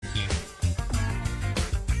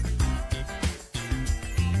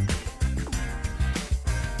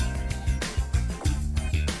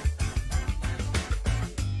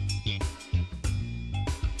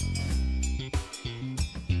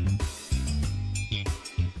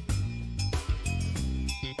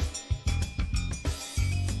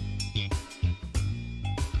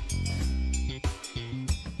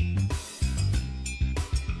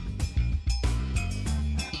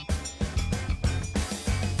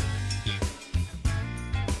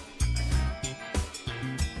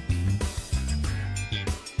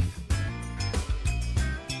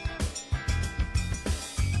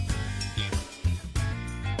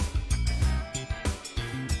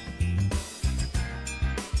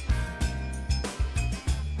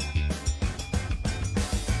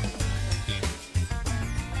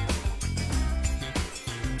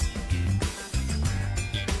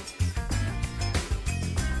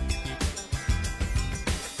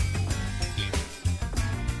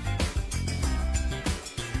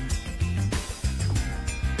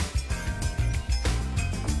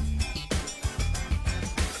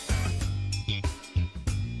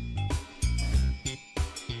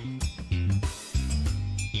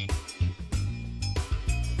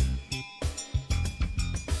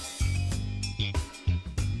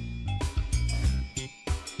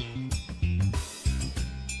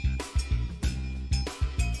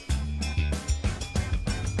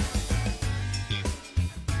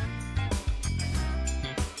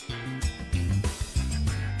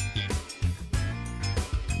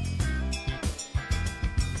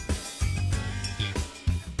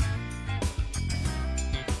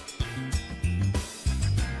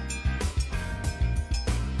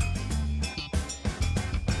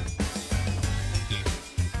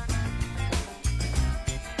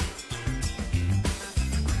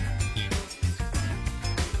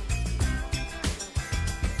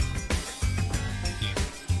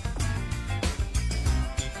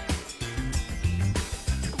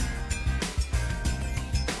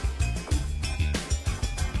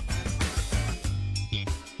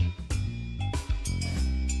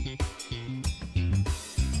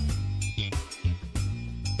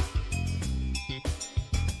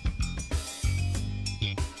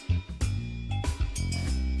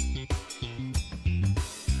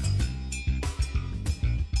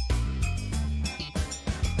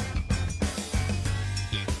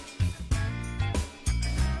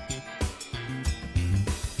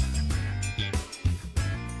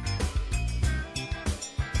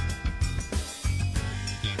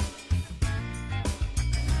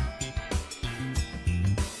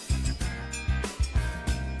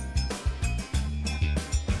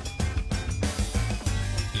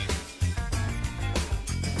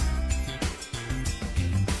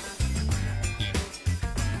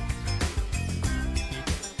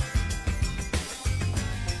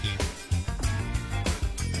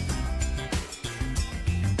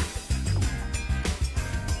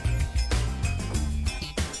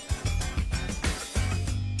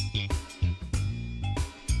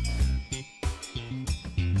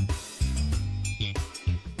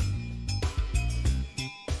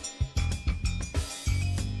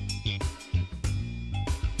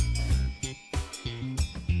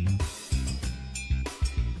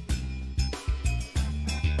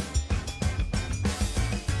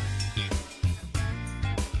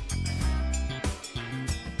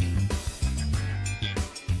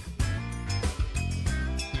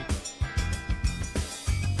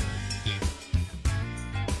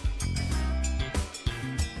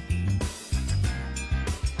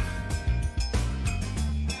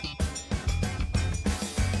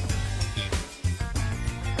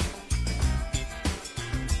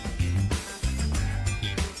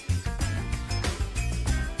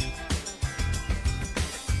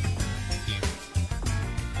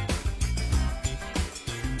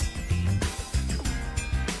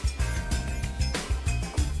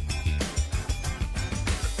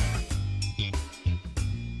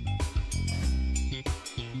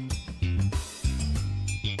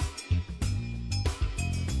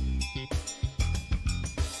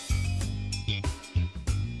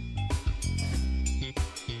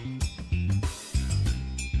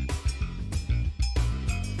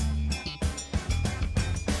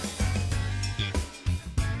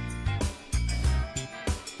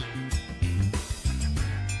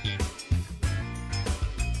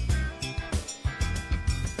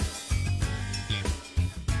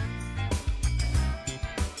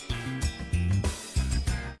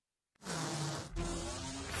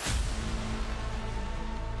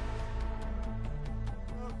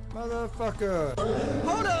Motherfucker.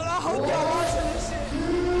 Hold up, I hope y'all watching this shit.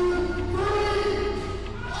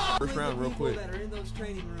 First round, real quick. That are in those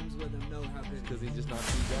training rooms with him know how good. Because he just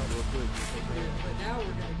knocked you down real quick. But now we're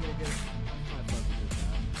gonna get a good. I fuck with this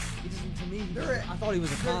guy. He just, to me, I thought he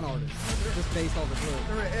was a con artist, just based off his look.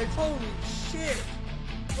 Holy shit!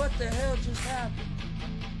 What the hell just happened?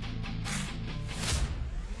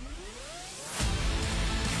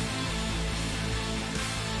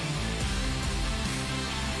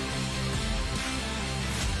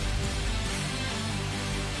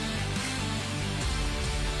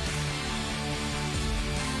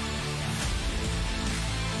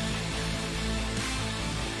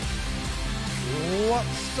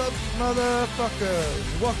 What's up,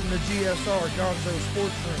 motherfuckers? Welcome to GSR Gonzo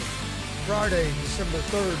Sports Room. Friday, December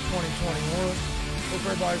 3rd, 2021. Hope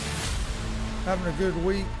everybody's having a good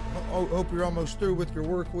week. Hope you're almost through with your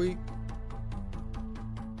work week.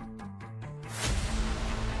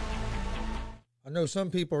 I know some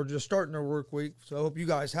people are just starting their work week, so I hope you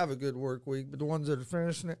guys have a good work week. But the ones that are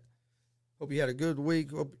finishing it, hope you had a good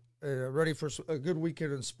week. Hope ready for a good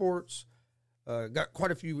weekend in sports. Got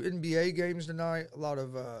quite a few NBA games tonight, a lot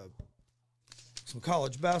of some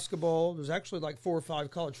college basketball. There's actually like 4 or 5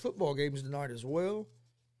 college football games tonight as well.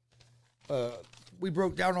 We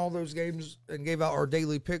broke down all those games and gave out our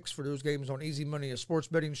daily picks for those games on Easy Money, a sports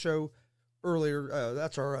betting show earlier.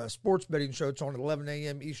 That's our sports betting show. It's on at 11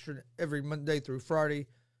 a.m. Eastern every Monday through Friday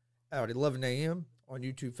at 11 a.m. on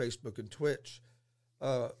YouTube, Facebook, and Twitch.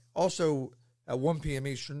 Also at 1 p.m.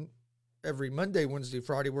 Eastern, every Monday, Wednesday,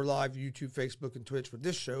 Friday, we're live YouTube, Facebook, and Twitch with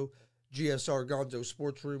this show, GSR Gonzo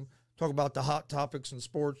Sports Room. Talk about the hot topics in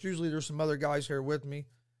sports. Usually there's some other guys here with me.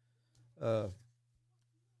 But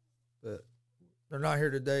they're not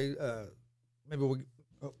here today. Maybe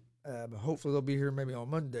hopefully they'll be here maybe on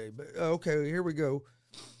Monday. But okay, here we go.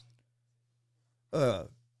 What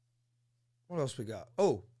else we got?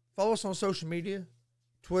 Oh, follow us on social media,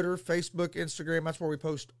 Twitter, Facebook, Instagram. That's where we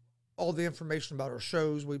post all the information about our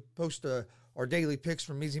shows. We post our daily picks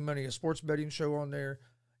from Easy Money, a sports betting show on there,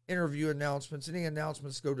 interview announcements. Any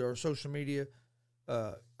announcements, go to our social media,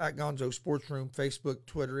 at Gonzo Sports Room, Facebook,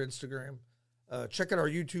 Twitter, Instagram. Check out our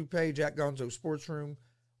YouTube page, at Gonzo Sports Room.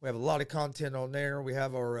 We have a lot of content on there. We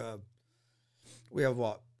have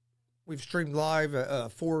we've streamed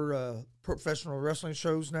live 4 professional wrestling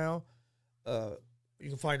shows now. You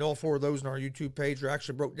can find all 4 of those on our YouTube page. They're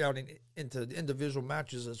actually broke down into individual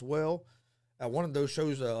matches as well. One of those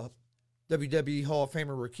shows, WWE Hall of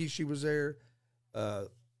Famer Rikishi was there.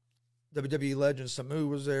 WWE legend Samu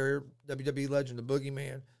was there. WWE legend The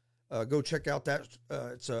Boogeyman. Go check out that.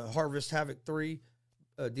 It's Harvest Havoc 3.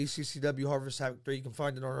 DCCW Harvest Havoc 3. You can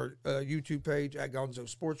find it on our YouTube page at Gonzo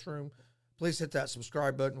Sports Room. Please hit that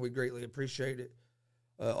subscribe button. We greatly appreciate it.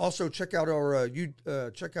 Also, check out our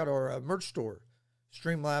merch store.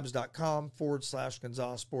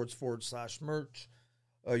 Streamlabs.com/Gonzalez Sports /merch.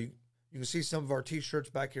 You can see some of our t-shirts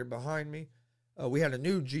back here behind me. We had a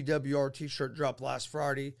new GWR t-shirt drop last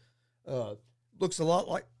Friday. Looks a lot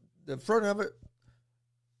like the front of it.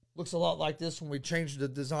 Looks a lot like this when we changed the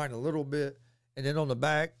design a little bit. And then on the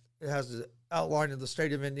back, it has the outline of the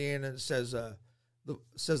state of Indiana. And it says the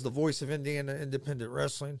voice of Indiana Independent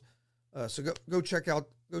Wrestling. So go check out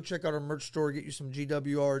our merch store, get you some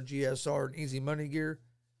GWR, GSR, and Easy Money gear.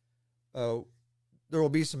 There will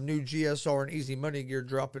be some new GSR and Easy Money gear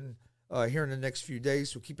dropping here in the next few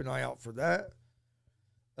days, so keep an eye out for that.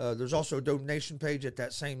 There's also a donation page at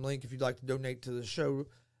that same link if you'd like to donate to the show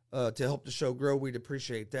to help the show grow. We'd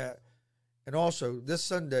appreciate that. And also, this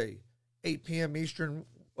Sunday, 8 p.m. Eastern,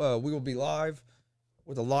 we will be live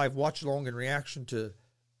with a live watch-along and reaction to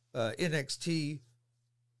NXT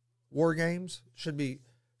War Games. Should be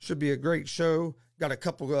a great show. Got a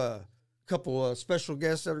couple special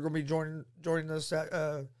guests that are going to be joining us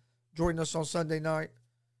on Sunday night.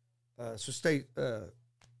 So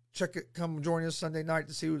check it. Come join us Sunday night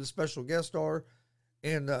to see who the special guests are,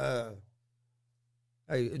 and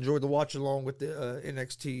enjoy the watch along with the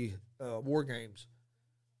NXT War Games.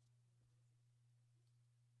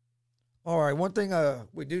 All right, one thing I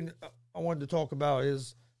wanted to talk about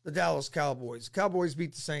is the Dallas Cowboys. Cowboys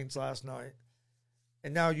beat the Saints last night,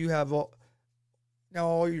 and now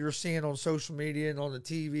all you're seeing on social media and on the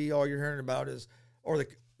TV, all you're hearing about is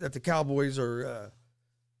that the Cowboys are.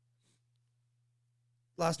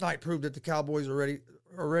 Last night proved that the Cowboys are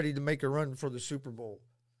ready to make a run for the Super Bowl.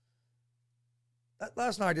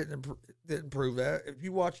 Last night didn't prove that. If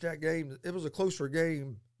you watched that game, it was a closer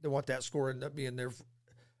game than what that score ended up being there.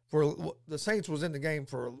 For the Saints was in the game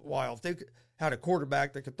for a while. If they had a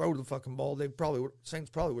quarterback that could throw the fucking ball,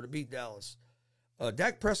 Saints probably would have beat Dallas.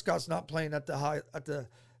 Dak Prescott's not playing at the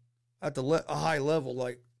at a high level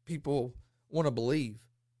like people want to believe.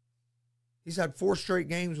 He's had 4 straight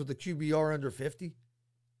games with a QBR under 50.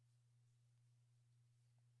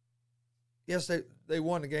 Yes, they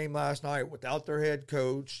won the game last night without their head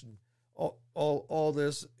coach and all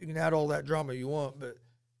this. You can add all that drama you want, but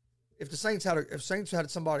if Saints had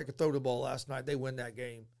somebody that could throw the ball last night, they win that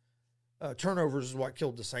game. Turnovers is what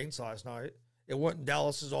killed the Saints last night. It wasn't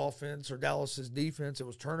Dallas's offense or Dallas's defense. It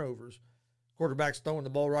was turnovers. Quarterbacks throwing the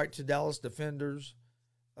ball right to Dallas defenders.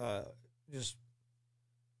 Just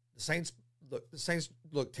the Saints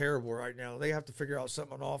look terrible right now. They have to figure out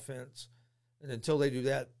something on offense. And until they do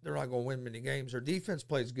that, they're not going to win many games. Their defense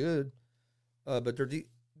plays good, but their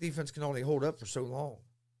defense can only hold up for so long.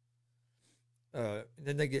 And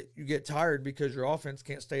then you get tired because your offense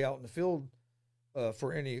can't stay out in the field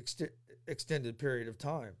for any extended period of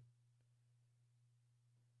time.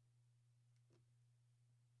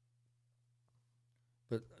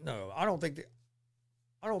 But no, I don't think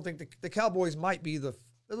the Cowboys might be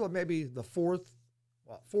maybe the fourth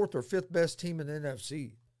or fifth best team in the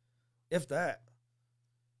NFC, if that.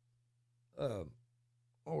 Hold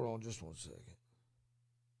on just one second.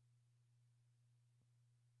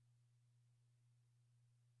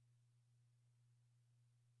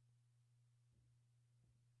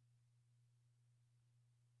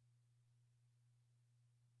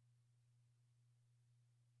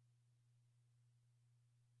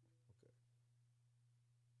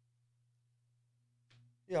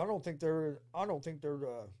 Yeah, I don't think they're in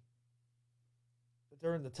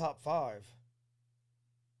the top 5.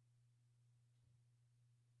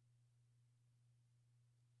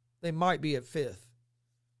 They might be at 5th.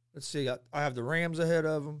 Let's see. I have the Rams ahead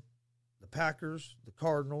of them, the Packers, the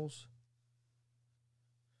Cardinals,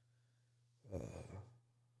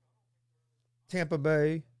 Tampa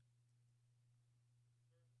Bay.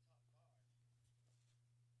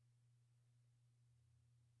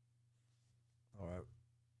 All right.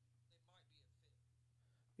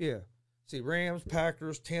 Yeah. See, Rams,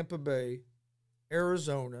 Packers, Tampa Bay,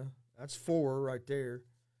 Arizona. That's 4 right there.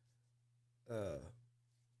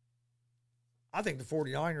 I think the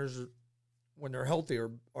 49ers, when they're healthy, are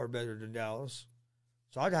better than Dallas.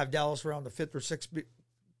 So I'd have Dallas around the 5th or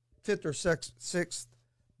 6th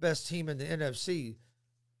best team in the NFC.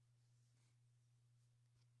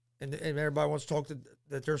 And everybody wants to talk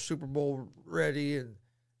that they're Super Bowl ready, and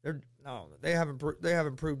they haven't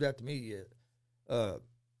proved that to me yet.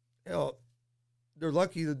 They're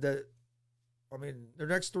lucky that their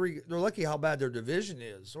next 3. They're lucky how bad their division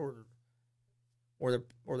is, or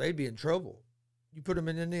they'd be in trouble. You put them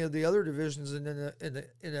in any of the other divisions in the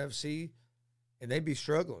NFC, and they'd be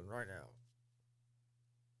struggling right now.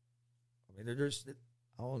 They're just,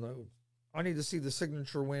 I don't know. I need to see the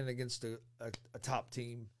signature win against a top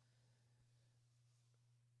team.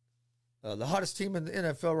 The hottest team in the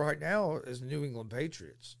NFL right now is the New England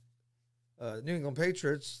Patriots. New England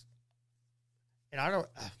Patriots, and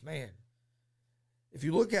if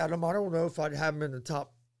you look at them, I don't know if I'd have them in the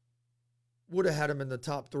top. Would have had them in the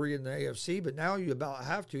top 3 in the AFC, but now you about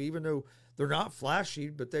have to, even though they're not flashy,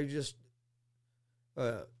 but they just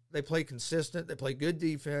they play consistent. They play good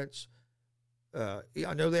defense. I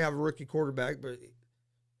know they have a rookie quarterback, but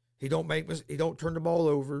he don't turn the ball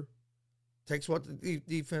over. Takes what the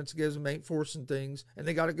defense gives them, ain't forcing things, and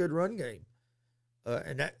they got a good run game.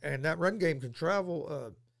 And that run game can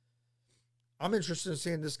travel. I'm interested in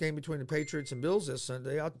seeing this game between the Patriots and Bills this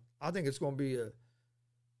Sunday. I think it's going to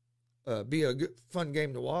be a good, fun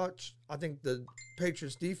game to watch. I think the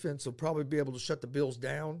Patriots defense will probably be able to shut the Bills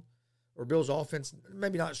down, or Bills offense,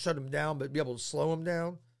 maybe not shut them down, but be able to slow them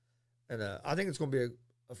down. And I think it's going to be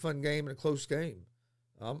a fun game and a close game.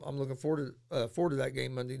 I'm looking forward to that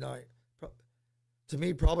game Monday night. To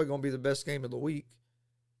me, probably going to be the best game of the week.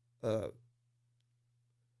 The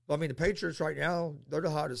Patriots right now, they're the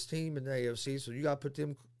hottest team in the AFC, so you got to put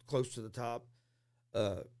them close to the top.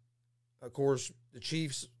 Of course, the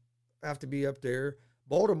Chiefs have to be up there.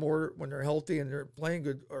 Baltimore, when they're healthy and they're playing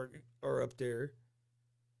good, are up there.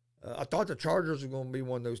 I thought the Chargers were going to be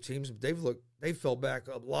one of those teams, but they fell back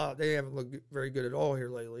a lot. They haven't looked very good at all here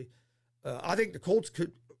lately. I think the Colts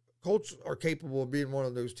are capable of being one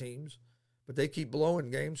of those teams, but they keep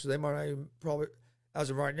blowing games, so they might not even probably, as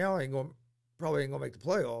of right now, probably ain't gonna make the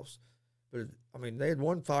playoffs. But they had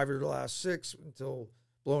won 5 of the last 6 until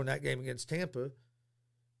blowing that game against Tampa.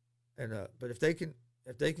 And but if they can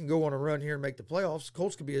go on a run here and make the playoffs,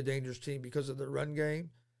 Colts could be a dangerous team because of their run game,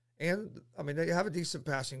 and they have a decent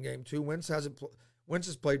passing game too. Wentz has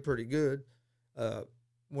played pretty good.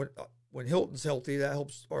 When Hilton's healthy, that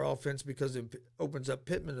helps our offense because it opens up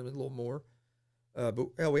Pittman a little more.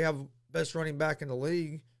 But we have best running back in the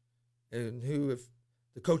league and who, if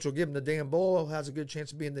the coach will give him the damn ball, has a good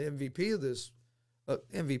chance of being the MVP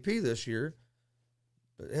this year.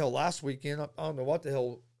 But hell, last weekend, I don't know what the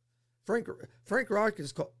hell. Frank Reich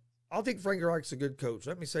is. I think Frank Reich's a good coach.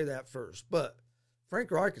 Let me say that first. But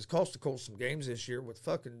Frank Reich has cost the Colts some games this year with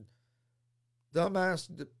fucking dumbass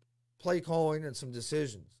play calling and some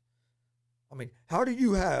decisions. I mean, how do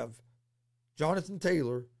you have Jonathan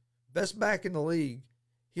Taylor, best back in the league?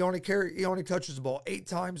 He only touches the ball 8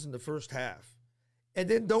 times in the first half, and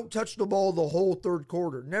then don't touch the ball the whole third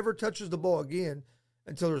quarter. Never touches the ball again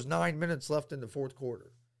until there's 9 minutes left in the fourth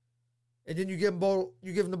quarter. And then you give him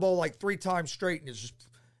the ball like 3 times straight,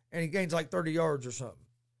 and he gains like 30 yards or something.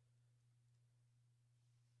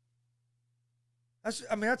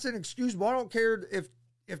 That's inexcusable. I don't care if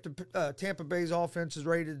the Tampa Bay's offense is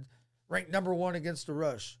ranked number 1 against the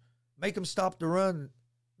rush. Make them stop the run.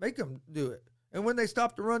 Make them do it. And when they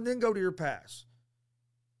stop the run, then go to your pass.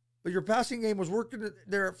 But your passing game was working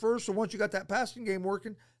there at first, so once you got that passing game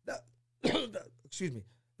working, that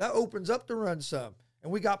opens up the run some.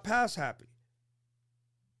 And we got pass happy.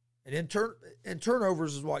 And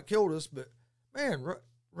turnovers is what killed us. But man,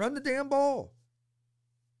 run the damn ball.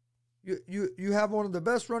 You have one of the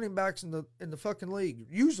best running backs in the fucking league.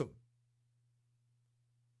 Use them.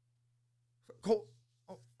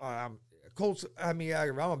 Colts. I mean,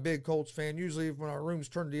 I'm a big Colts fan. Usually, when our rooms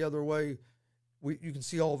turn the other way, you can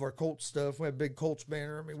see all of our Colts stuff. We have a big Colts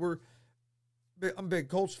banner. I mean, I'm a big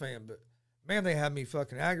Colts fan, but man, they have me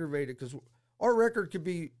fucking aggravated because our record could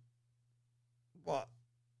be what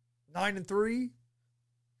 9-3,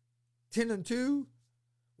 10-2.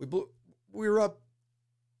 We were up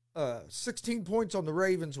 16 points on the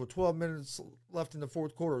Ravens with 12 minutes left in the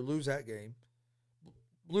fourth quarter. Lose that game.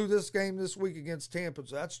 Blew this game this week against Tampa,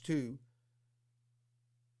 so that's 2.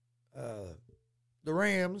 The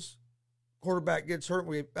Rams, quarterback gets hurt.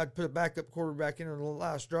 I'd put a backup quarterback in the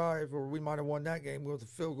last drive, or we might have won that game with a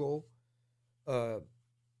field goal. There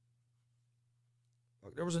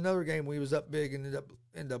was another game we was up big and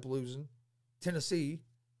ended up losing. Tennessee,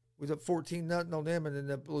 we was up 14-0 on them and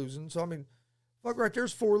ended up losing. So I mean, fuck, right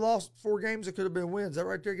there's 4 games that could have been wins. That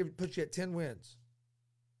right there puts you at 10 wins.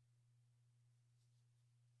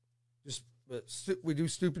 But we do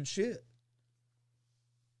stupid shit.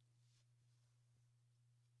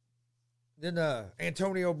 Then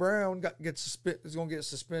Antonio Brown is going to get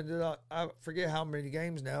suspended. I forget how many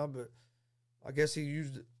games now, but I guess he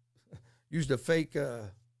used a fake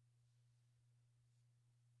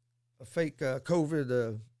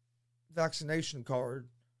COVID vaccination card.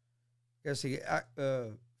 I guess he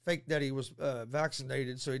faked that he was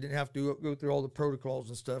vaccinated, so he didn't have to go through all the protocols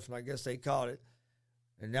and stuff. And I guess they caught it.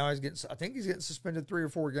 And now I think he's getting suspended 3 or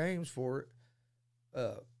 4 games for it.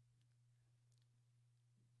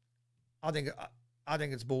 I think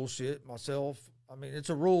it's bullshit myself. I mean,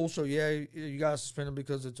 it's a rule, so yeah, you got to suspend him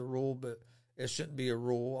because it's a rule, but it shouldn't be a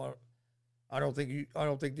rule. I don't think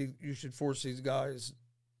you should force these guys,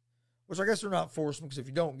 which I guess they're not forcing because if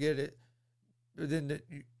you don't get it,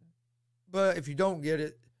 but if you don't get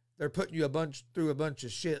it, they're putting you through a bunch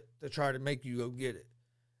of shit to try to make you go get it.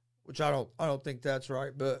 Which I don't think that's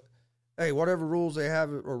right, but hey, whatever rules they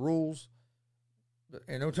have are rules.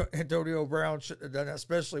 And Antonio Brown shouldn't have done that,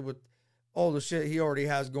 especially with all the shit he already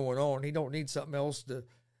has going on. He don't need something else to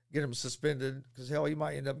get him suspended because hell, he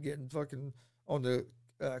might end up getting fucking on the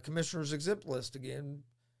commissioner's exempt list again,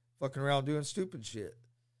 fucking around doing stupid shit.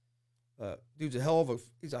 Dude's a hell of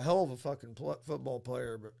a fucking football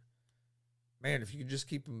player, but man, if you could just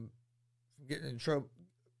keep him from getting in trouble.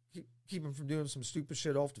 Keep him from doing some stupid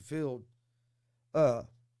shit off the field.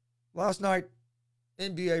 Last night,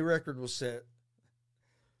 NBA record was set.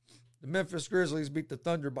 The Memphis Grizzlies beat the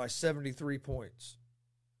Thunder by 73 points.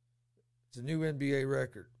 It's a new NBA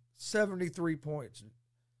record. 73 points.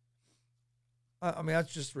 I mean,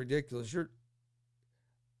 that's just ridiculous.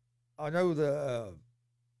 I know that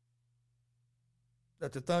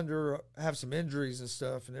the Thunder have some injuries and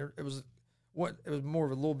stuff, and it was more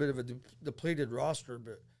of a little bit of a depleted roster,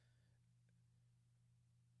 but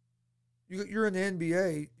you're in the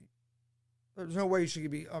NBA. There's no way you should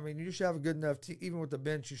be. I mean, you should have a good enough team. Even with the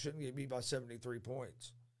bench, you shouldn't get beat by 73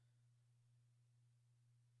 points.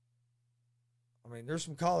 I mean, there's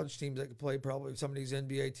some college teams that could play probably some of these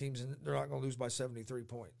NBA teams, and they're not going to lose by 73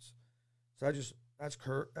 points. So that's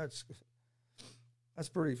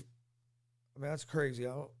pretty. I mean, that's crazy.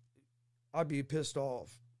 I'd be pissed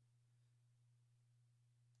off.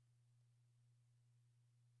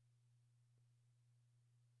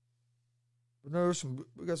 But no,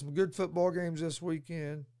 we got some good football games this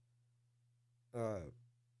weekend.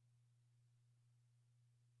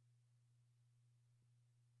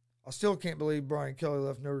 I still can't believe Brian Kelly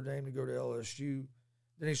left Notre Dame to go to LSU.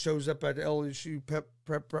 Then he shows up at the LSU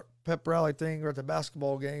pep rally thing or at the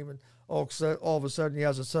basketball game, and all of a sudden he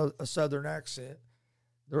has a Southern accent.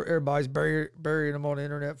 Everybody's burying him on the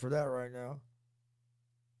internet for that right now.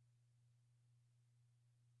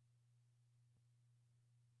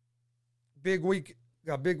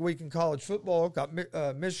 Got a big week in college football. Got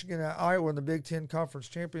Michigan at Iowa in the Big Ten Conference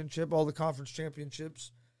Championship, all the conference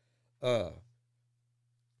championships. I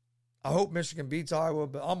hope Michigan beats Iowa,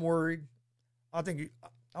 but I'm worried.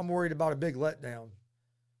 I'm worried about a big letdown.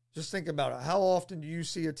 Just think about it. How often do you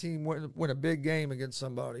see a team win a big game against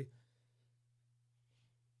somebody?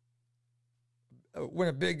 Win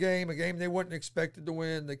a big game, a game they weren't expected to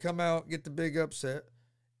win. They come out, get the big upset.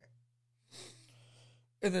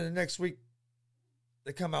 And then the next week,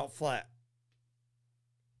 they come out flat.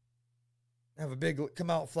 Have a big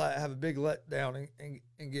letdown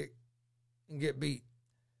and get beat.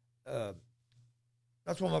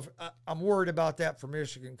 That's one I'm worried about that for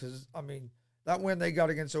Michigan because, I mean, that win they got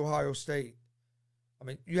against Ohio State. I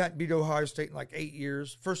mean, you hadn't beat Ohio State in like 8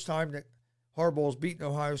 years. First time that Harbaugh's beaten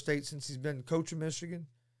Ohio State since he's been coaching Michigan.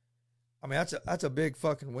 I mean, that's a big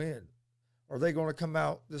fucking win. Are they going to come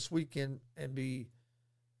out this weekend and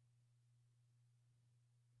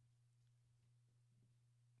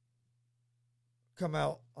come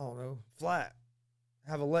out, I don't know, flat,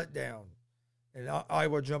 have a letdown, and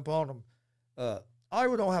Iowa jump on them?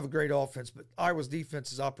 Iowa don't have a great offense, but Iowa's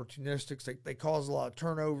defense is opportunistic. They cause a lot of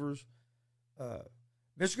turnovers.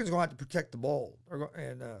 Michigan's going to have to protect the ball,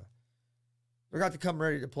 and they're going to come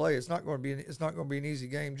ready to play. It's not going to be an easy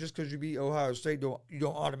game. Just because you beat Ohio State, you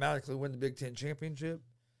don't automatically win the Big Ten championship.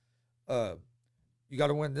 You got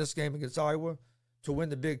to win this game against Iowa to win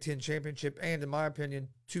the Big Ten championship, and in my opinion,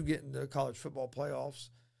 to get in the college football playoffs.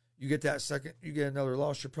 You get that second, you get another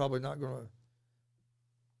loss, you're probably not going to.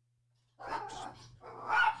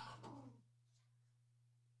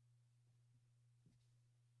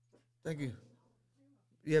 Thank you.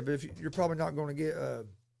 Yeah, but if you're probably not going to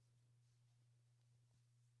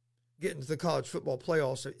get into the college football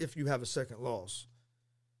playoffs if you have a second loss.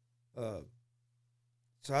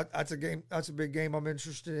 So that's a game. That's a big game I'm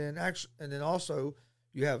interested in. Actually, and then also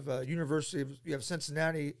you have you have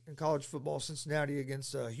Cincinnati in college football. Cincinnati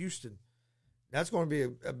against Houston. That's going to be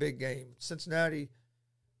a big game. Cincinnati,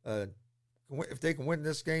 if they can win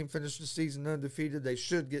this game, finish the season undefeated, they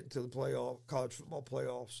should get into the college football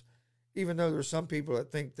playoffs. Even though there's some people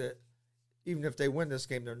that think that even if they win this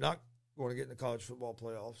game, they're not going to get in the college football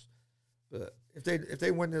playoffs. But if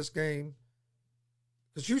they win this game,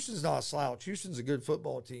 because Houston's not a slouch. Houston's a good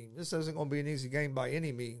football team. This isn't going to be an easy game by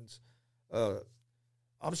any means. I'm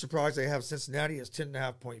surprised they have Cincinnati as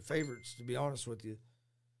 10.5-point favorites, to be honest with you.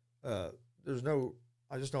 I just don't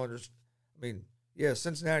understand. I mean, yeah,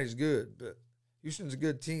 Cincinnati's good, but Houston's a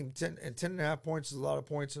good team. 10.5 points is a lot of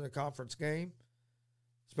points in a conference game,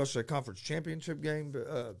 especially a conference championship game.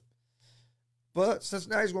 But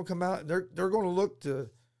Cincinnati's going to come out and they're going to look to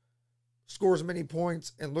score as many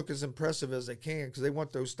points and look as impressive as they can because they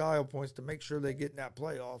want those style points to make sure they get in that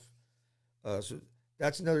playoff. So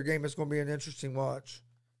that's another game that's going to be an interesting watch.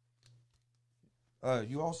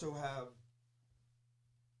 You also have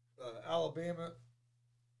Alabama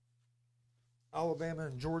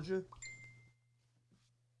and Georgia.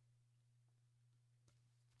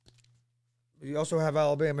 You also have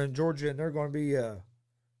Alabama and Georgia, and they're going to be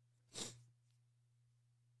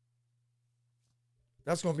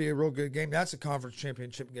that's going to be a real good game. That's a conference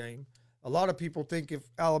championship game. A lot of people think if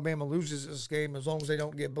Alabama loses this game, as long as they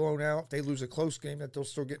don't get blown out, if they lose a close game, that they'll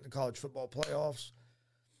still get in the college football playoffs.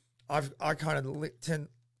 I kind of tend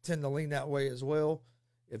to lean that way as well,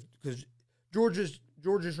 because Georgia's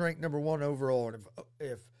ranked number 1 overall, and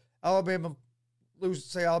if Alabama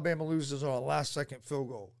loses on a last-second field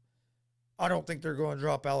goal, I don't think they're going to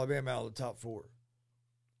drop Alabama out of the top 4.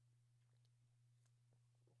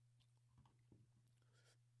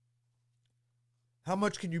 How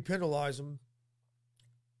much can you penalize them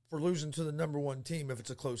for losing to the number 1 team if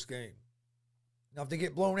it's a close game? Now, if they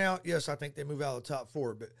get blown out, yes, I think they move out of the top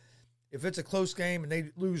 4. But if it's a close game and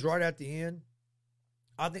they lose right at the end,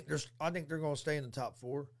 I think they're going to stay in the top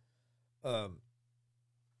 4. I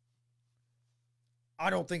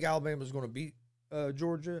don't think Alabama's going to beat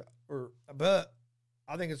Georgia, but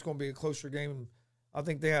I think it's going to be a closer game. I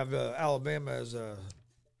think they have Alabama as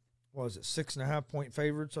 6.5-point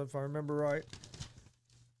favorites, if I remember right.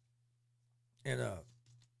 And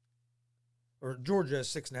or Georgia has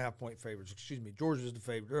 6.5-point favorites. Excuse me, Georgia's the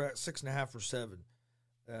favorite. They're at 6.5 or 7.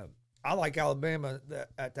 I like Alabama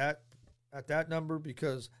at that number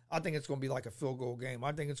because I think it's going to be like a field goal game.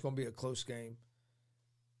 I think it's going to be a close game.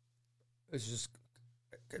 It's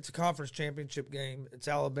a conference championship game. It's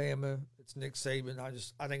Alabama. It's Nick Saban.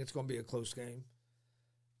 I think it's going to be a close game.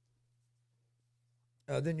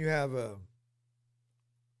 Then you have trying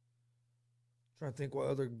to think what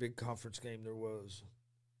other big conference game there was.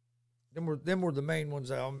 Them were the main ones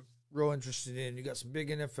that I'm real interested in. You got some big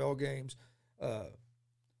NFL games.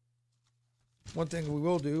 One thing we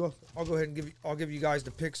will do, I'll go ahead and give you guys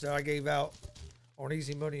the picks that I gave out on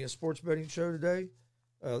Easy Money, a sports betting show today.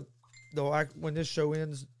 When this show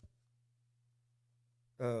ends,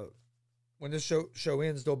 they'll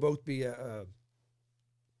both be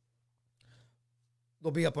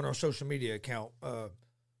they'll be up on our social media account.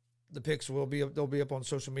 The picks they'll be up on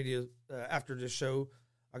social media after this show.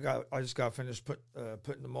 I just got finished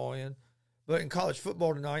putting them all in. But in college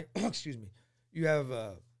football tonight, excuse me, you have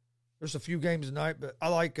there's a few games tonight, but I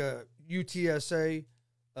like UTSA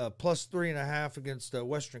plus 3.5 against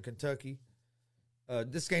Western Kentucky.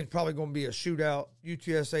 This game's probably going to be a shootout.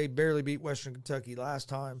 UTSA barely beat Western Kentucky last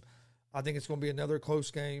time. I think it's going to be another close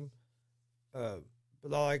game. But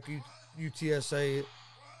I like UTSA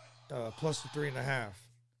plus the 3.5.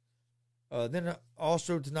 Then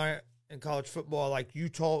also tonight in college football, I like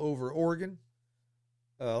Utah over Oregon.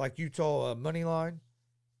 I like Utah money line.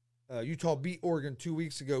 Utah beat Oregon 2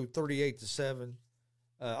 weeks ago, 38-7.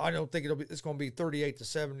 I don't think it's going to be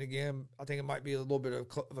 38-7 again. I think it might be a little bit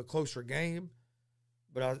of a closer game,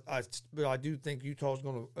 but I do think Utah's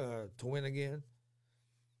going to win again.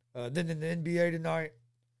 Then in the NBA tonight,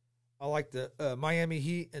 I like the Miami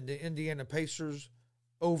Heat and the Indiana Pacers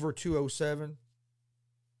over 207.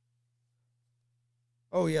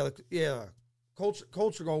 Oh yeah. Colts are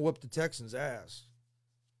going to whoop the Texans' ass.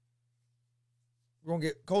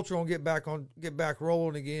 Colts are going to get back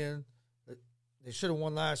rolling again. They should have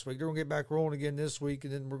won last week. They're going to get back rolling again this week,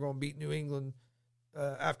 and then we're going to beat New England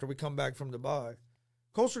after we come back from the bye.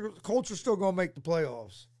 Colts are still going to make the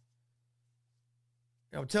playoffs.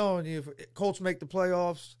 And I'm telling you, if Colts make the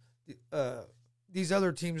playoffs, these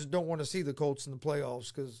other teams don't want to see the Colts in the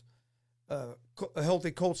playoffs because a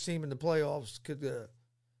healthy Colts team in the playoffs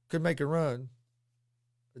could make a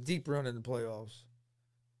deep run in the playoffs.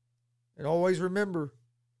 And always remember,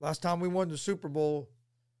 last time we won the Super Bowl,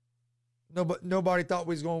 nobody thought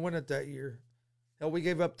we was going to win it that year. Hell, we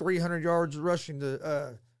gave up 300 yards rushing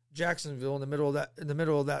to Jacksonville in the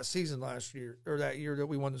middle of that season last year, or that year that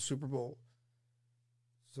we won the Super Bowl.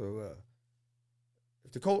 So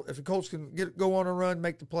if the Colts can go on a run,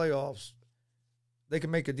 make the playoffs, they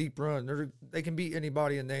can make a deep run. They can beat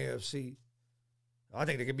anybody in the AFC. I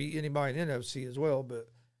think they can beat anybody in the NFC as well, but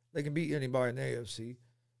they can beat anybody in the AFC.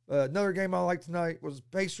 Another game I liked tonight was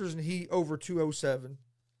Pacers and Heat over 207.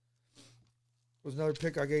 Was another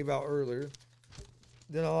pick I gave out earlier.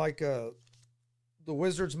 Then I like the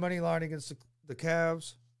Wizards money line against the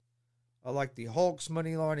Cavs. I like the Hawks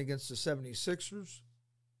money line against the 76ers.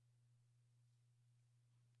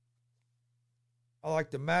 I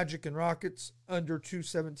like the Magic and Rockets under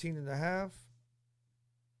 217.5.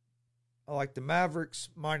 I like the Mavericks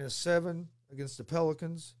 -7 against the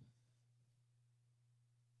Pelicans.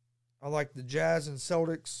 I like the Jazz and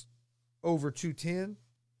Celtics over 210.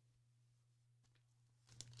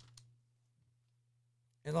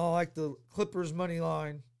 And I like the Clippers money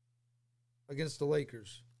line against the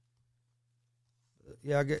Lakers.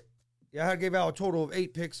 I gave out a total of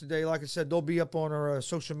 8 picks today. Like I said, they'll be up on our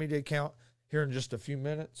social media account here in just a few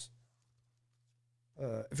minutes.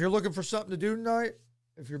 If you're looking for something to do tonight,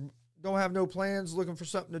 if you don't have no plans, looking for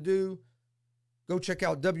something to do, go check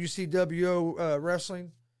out WCWO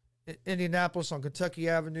Wrestling in Indianapolis on Kentucky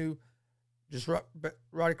Avenue, just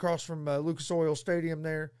right across from Lucas Oil Stadium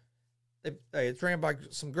there. It's ran by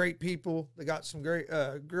some great people. They got some great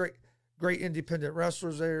independent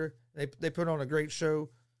wrestlers there. They put on a great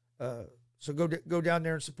show. So go down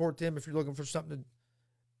there and support them if you're looking for something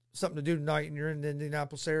to do tonight and you're in the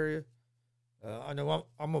Indianapolis area. I know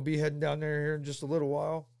I'm gonna be heading down there here in just a little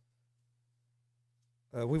while.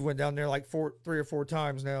 We went down there like 3 or 4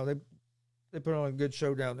 times now. They put on a good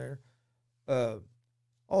show down there.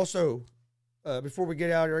 Also, before we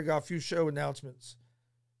get out here, I got a few show announcements.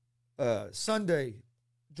 Sunday,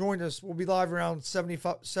 join us. We'll be live around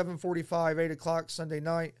 7:45, 8 o'clock Sunday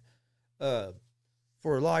night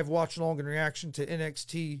for a live watch along and reaction to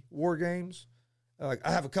NXT War Games.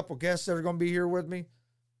 I have a couple guests that are going to be here with me.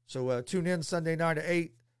 So tune in Sunday night at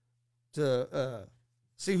 8 to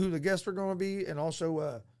see who the guests are going to be, and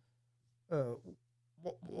also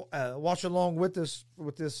watch along with us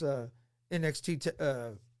with this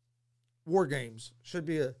NXT War Games. I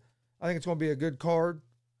think it's going to be a good card.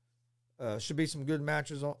 Should be some good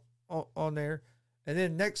matches on there. And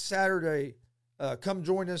then next Saturday, Come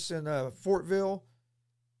join us in Fortville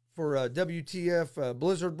for WTF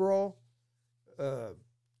Blizzard Brawl,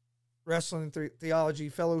 Wrestling Theology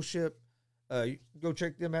Fellowship. Go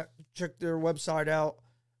check their website out.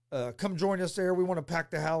 Come join us there. We want to pack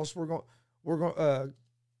the house. We're going.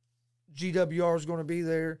 GWR is going to be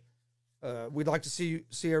there. We'd like to see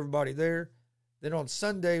everybody there. Then on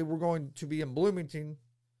Sunday, we're going to be in Bloomington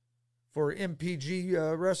for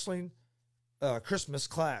MPG Wrestling Christmas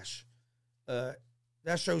Clash.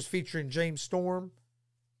 That show's featuring James Storm.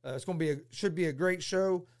 It's going to should be a great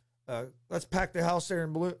show. Let's pack the house there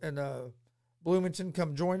in Bloomington.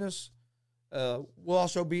 Come join us. We'll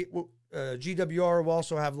also be GWR will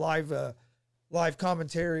also have live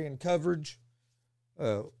commentary and coverage.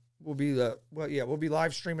 We'll be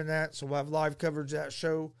live streaming that, so we'll have live coverage of that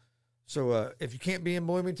show. So if you can't be in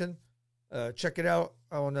Bloomington, check it out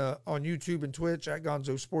on YouTube and Twitch at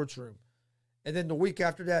Gonzo Sports Room. And then the week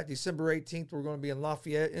after that, December 18th, we're going to be in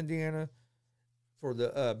Lafayette, Indiana for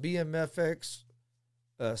the BMFX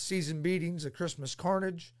season beatings of Christmas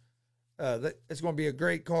Carnage. It's going to be a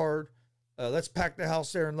great card. Let's pack the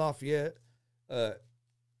house there in Lafayette.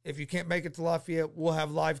 If you can't make it to Lafayette, we'll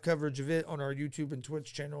have live coverage of it on our YouTube and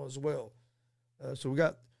Twitch channel as well. So we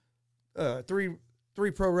got three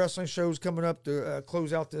pro wrestling shows coming up to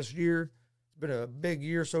close out this year. It's been a big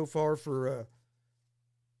year so far for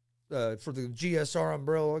the GSR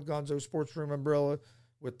umbrella, Gonzo Sports Room umbrella,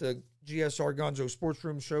 with the GSR Gonzo Sports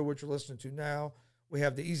Room show, which you're listening to now. We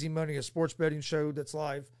have the Easy Money, a sports betting show that's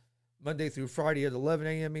live Monday through Friday at 11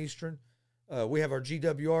 a.m. Eastern. We have our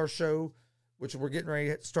GWR show, which we're getting ready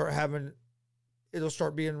to start having. It'll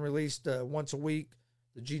start being released once a week,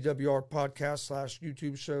 the GWR podcast /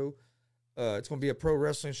 YouTube show. It's going to be a pro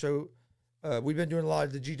wrestling show. We've been doing a lot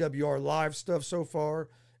of the GWR live stuff so far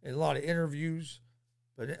and a lot of interviews,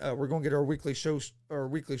 but we're going to get our weekly show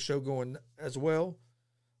going as well.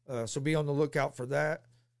 So be on the lookout for that.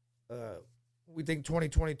 We think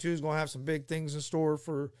 2022 is going to have some big things in store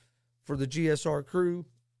for the GSR crew,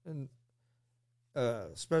 and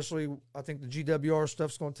especially I think the GWR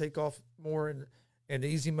stuff's going to take off more, and the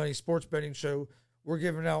Easy Money Sports Betting Show. We're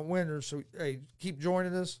giving out winners, so hey, keep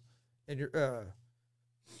joining us, and you're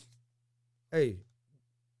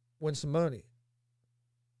win some money.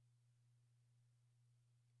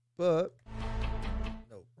 But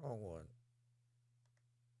no, wrong one.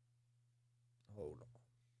 Hold on.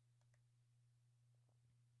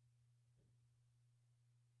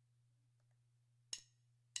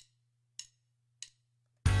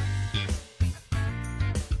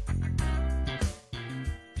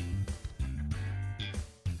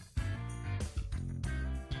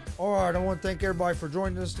 All right, I want to thank everybody for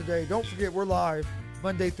joining us today. Don't forget, we're live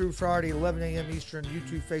Monday through Friday, 11 a.m. Eastern,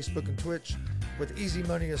 YouTube, Facebook, and Twitch with Easy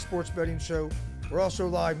Money, a sports betting show. We're also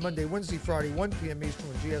live Monday, Wednesday, Friday, 1 p.m. Eastern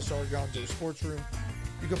with GSR Gonzo Sports Room.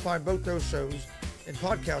 You can find both those shows in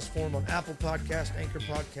podcast form on Apple Podcast, Anchor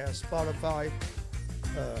Podcast, Spotify,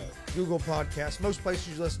 Google Podcasts. Most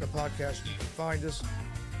places you listen to podcasts, you can find us.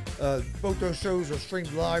 Both those shows are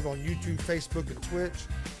streamed live on YouTube, Facebook, and Twitch,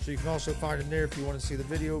 so you can also find them there if you want to see the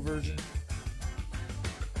video version.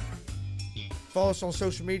 Follow us on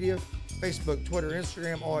social media, Facebook, Twitter,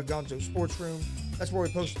 Instagram, all at Gonzo Sports Room. That's where we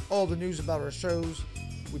post all the news about our shows.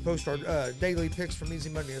 We post our daily picks from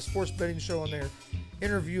Easy Money, a sports betting show on there,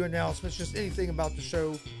 interview announcements, just anything about the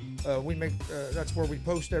show. That's where we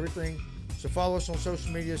post everything. So follow us on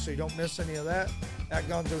social media so you don't miss any of that at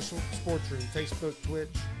Gonzo Sports Room, Facebook,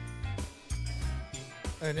 Twitch,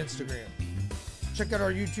 and Instagram. Check out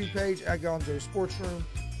our YouTube page at Gonzo Sports Room.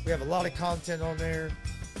 We have a lot of content on there.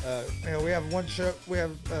 We have one show. We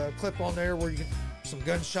have a clip on there where you get some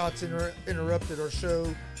gunshots interrupted our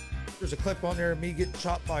show. There's a clip on there of me getting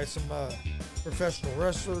shot by some professional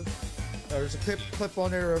wrestler. There's a clip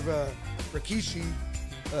on there of Rikishi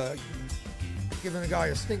giving a guy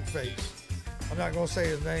a stink face. I'm not going to say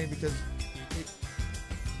his name because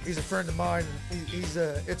he's a friend of mine.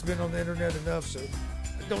 It's been on the internet enough, so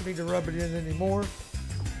I don't need to rub it in anymore.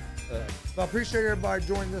 But I appreciate everybody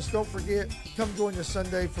joining us. Don't forget, come join us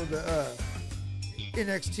Sunday for the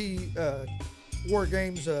NXT War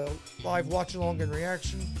Games live watch along and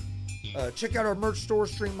reaction. Check out our merch store,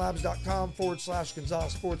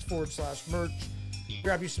 streamlabs.com/Gonzalez Sports /merch.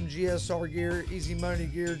 Grab you some GSR gear, Easy Money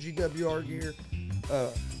gear, GWR gear.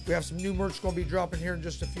 We have some new merch going to be dropping here in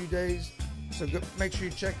just a few days, so make sure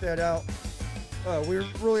you check that out. We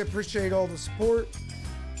really appreciate all the support.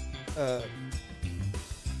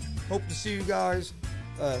 Hope to see you guys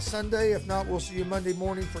Sunday. If not, we'll see you Monday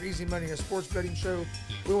morning for Easy Money, a sports betting show.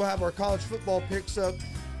 We will have our college football picks up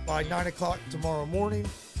by 9 o'clock tomorrow morning.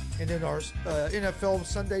 And then our NFL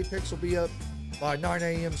Sunday picks will be up by 9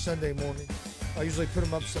 a.m. Sunday morning. I usually put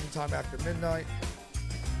them up sometime after midnight.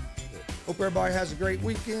 Hope everybody has a great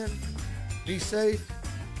weekend. Be safe.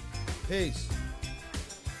 Peace.